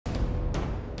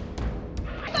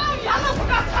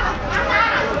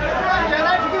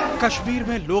कश्मीर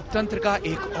में लोकतंत्र का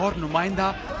एक और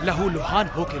नुमाइंदा लहूलुहान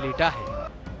होके लेटा है।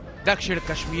 दक्षिण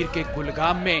कश्मीर के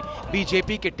कुलगाम में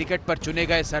बीजेपी के टिकट पर चुने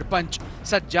गए सरपंच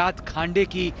सज्जाद खांडे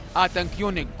की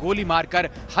आतंकियों ने गोली मारकर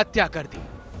हत्या कर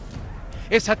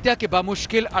दी। इस हत्या के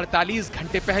बमुश्किल 48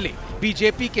 घंटे पहले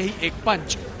बीजेपी के ही एक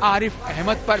पंच आरिफ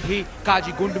अहमद पर भी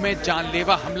काजीगुंड में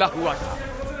जानलेवा हमला हुआ था।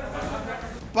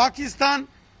 पाकिस्तान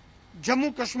जम्मू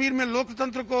कश्मीर में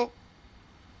लोकतंत्र को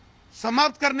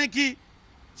समाप्त करने की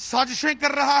साजिशें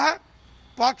कर रहा है।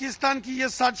 पाकिस्तान की ये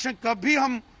साजिशें कभी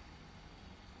हम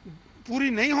पूरी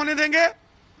नहीं होने देंगे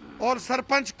और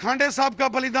सरपंच खांडे साहब का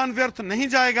बलिदान व्यर्थ नहीं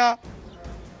जाएगा।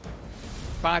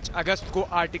 5 अगस्त को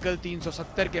आर्टिकल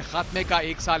 370 के खात्मे का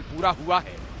 1 साल पूरा हुआ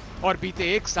है और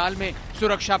बीते 1 साल में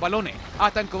सुरक्षा बलों ने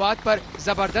आतंकवाद पर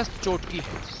जबरदस्त चोट की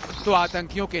है, तो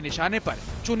आतंकियों के निशाने पर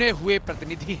चुने हुए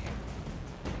प्रतिनिधि हैं।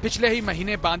 पिछले ही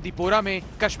महीने बांदीपोरा में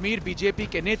कश्मीर बीजेपी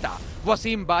के नेता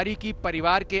वसीम बारी की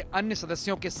परिवार के अन्य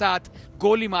सदस्यों के साथ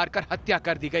गोली मारकर हत्या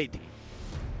कर दी गई थी।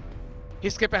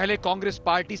 इसके पहले कांग्रेस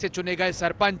पार्टी से चुने गए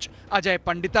सरपंच अजय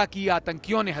पंडिता की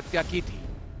आतंकियों ने हत्या की थी।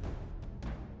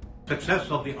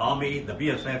 Success of the army, the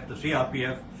BSF, the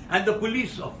CRPF and the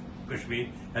police of Kashmir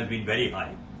has been very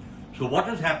high. So what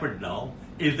has happened now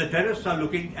is the terrorists are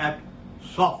looking at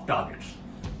soft targets.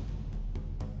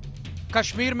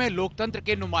 Kashmir में लोकतंत्र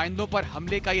के नुमाइंदों पर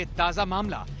हमले का ये ताजा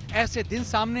मामला ऐसे दिन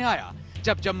सामने आया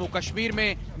जब जम्मू कश्मीर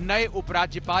में नए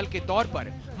उपराज्यपाल के तौर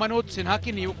पर मनोज सिन्हा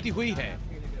की नियुक्ति हुई है।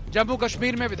 जम्मू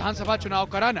कश्मीर में विधानसभा चुनाव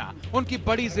कराना उनकी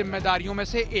बड़ी जिम्मेदारियों में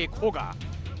से एक होगा।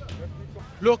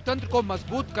 लोकतंत्र को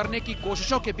मजबूत करने की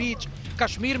कोशिशों के बीच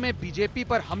कश्मीर में बीजेपी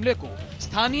पर हमले को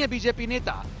स्थानीय बीजेपी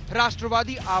नेता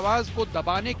राष्ट्रवादी आवाज को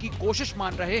दबाने की कोशिश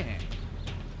मान रहे हैं।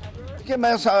 कि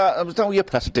मैं समझता हूँ ये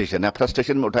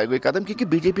फ्रस्ट्रेशन में उठाए हुए कदम, क्योंकि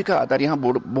बीजेपी का आधार यहाँ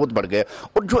बहुत बढ़ गया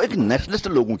और जो एक नेशनलिस्ट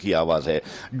लोगों की आवाज है,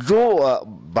 जो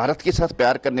भारत के साथ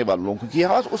प्यार करने वाले लोगों की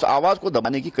आवाज, उस आवाज को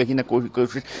दबाने की कहीं ना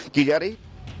कोशिश की जा रही।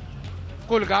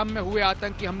 कुलगाम में हुए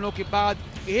आतंकी हमलों के बाद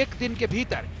 1 दिन के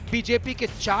भीतर बीजेपी के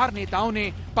 4 नेताओं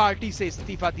ने पार्टी से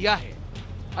इस्तीफा दिया है।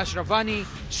 अशरफ वानी,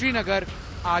 श्रीनगर,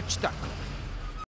 आज तक।